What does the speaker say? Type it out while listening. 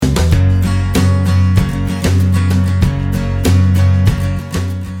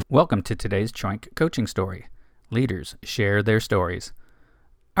Welcome to today's Choink Coaching Story. Leaders share their stories.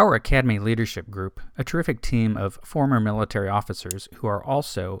 Our Academy Leadership Group, a terrific team of former military officers who are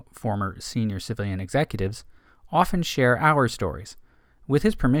also former senior civilian executives, often share our stories. With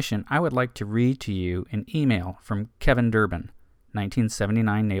his permission, I would like to read to you an email from Kevin Durbin,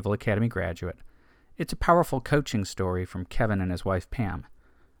 1979 Naval Academy graduate. It's a powerful coaching story from Kevin and his wife Pam.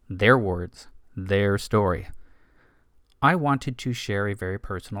 Their words, their story. I wanted to share a very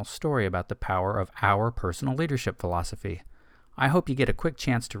personal story about the power of our personal leadership philosophy. I hope you get a quick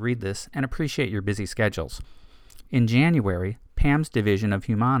chance to read this and appreciate your busy schedules. In January, Pam's division of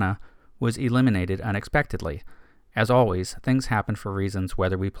Humana was eliminated unexpectedly. As always, things happen for reasons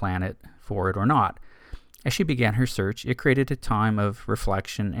whether we plan for it or not. As she began her search, it created a time of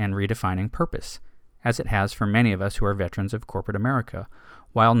reflection and redefining purpose, as it has for many of us who are veterans of corporate America,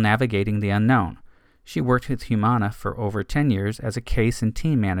 while navigating the unknown. She worked with Humana for over 10 years as a case and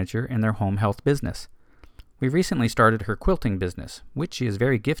team manager in their home health business. We recently started her quilting business, which she is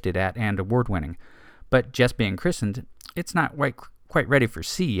very gifted at and award-winning. But just being christened, it's not quite ready for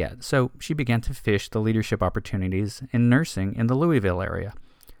sea yet, so she began to fish the leadership opportunities in nursing in the Louisville area.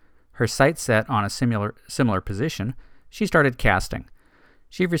 Her sights set on a similar position, she started casting.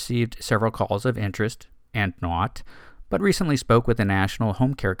 She received several calls of interest, and not, but recently spoke with a national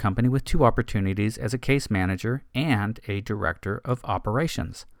home care company with 2 opportunities as a case manager and a director of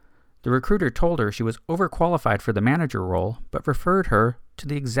operations. The recruiter told her she was overqualified for the manager role, but referred her to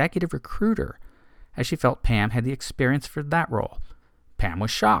the executive recruiter, as she felt Pam had the experience for that role. Pam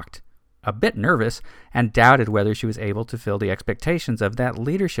was shocked, a bit nervous, and doubted whether she was able to fill the expectations of that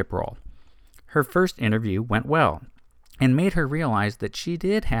leadership role. Her first interview went well, and made her realize that she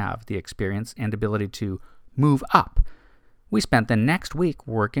did have the experience and ability to move up. We spent the next week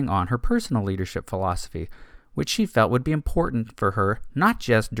working on her personal leadership philosophy, which she felt would be important for her not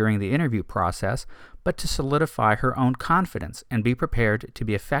just during the interview process, but to solidify her own confidence and be prepared to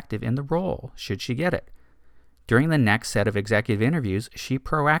be effective in the role should she get it. During the next set of executive interviews, she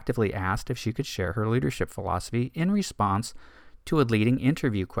proactively asked if she could share her leadership philosophy in response to a leading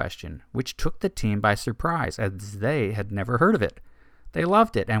interview question, which took the team by surprise as they had never heard of it. They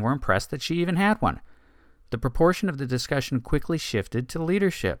loved it and were impressed that she even had one. The proportion of the discussion quickly shifted to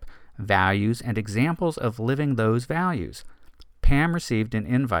leadership, values, and examples of living those values. Pam received an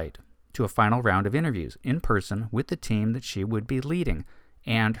invite to a final round of interviews in person with the team that she would be leading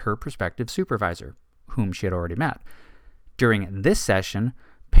and her prospective supervisor, whom she had already met. During this session,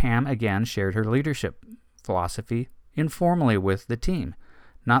 Pam again shared her leadership philosophy informally with the team.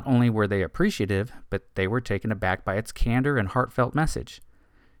 Not only were they appreciative, but they were taken aback by its candor and heartfelt message.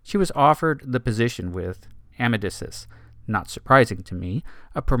 She was offered the position with Amedisys, not surprising to me,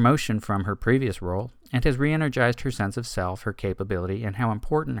 a promotion from her previous role, and has re-energized her sense of self, her capability, and how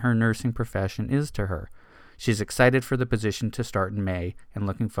important her nursing profession is to her. She's excited for the position to start in May and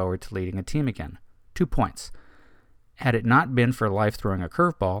looking forward to leading a team again. 2 points. Had it not been for life throwing a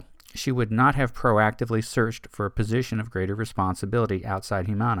curveball, she would not have proactively searched for a position of greater responsibility outside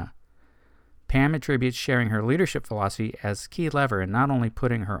Humana. Pam attributes sharing her leadership philosophy as key lever in not only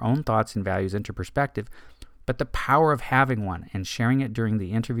putting her own thoughts and values into perspective, but the power of having one and sharing it during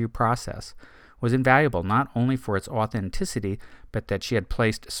the interview process was invaluable not only for its authenticity, but that she had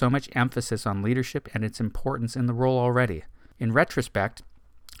placed so much emphasis on leadership and its importance in the role already. In retrospect,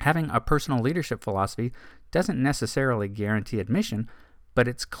 having a personal leadership philosophy doesn't necessarily guarantee admission, but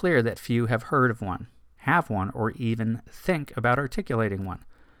it's clear that few have heard of one, have one, or even think about articulating one.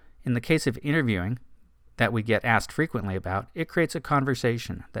 In the case of interviewing, that we get asked frequently about, it creates a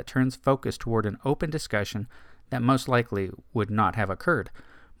conversation that turns focus toward an open discussion that most likely would not have occurred.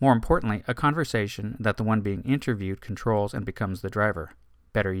 More importantly, a conversation that the one being interviewed controls and becomes the driver.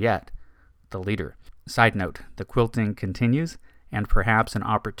 Better yet, the leader. Side note, the quilting continues, and perhaps an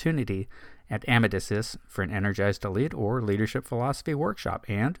opportunity at Amedisys for an Energized to Lead or Leadership Philosophy workshop.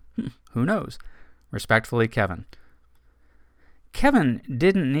 And, who knows? Respectfully, Kevin. Kevin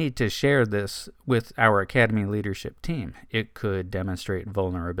didn't need to share this with our Academy leadership team. It could demonstrate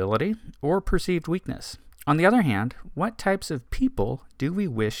vulnerability or perceived weakness. On the other hand, what types of people do we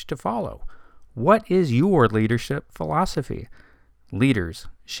wish to follow? What is your leadership philosophy? Leaders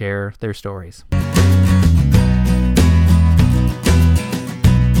share their stories.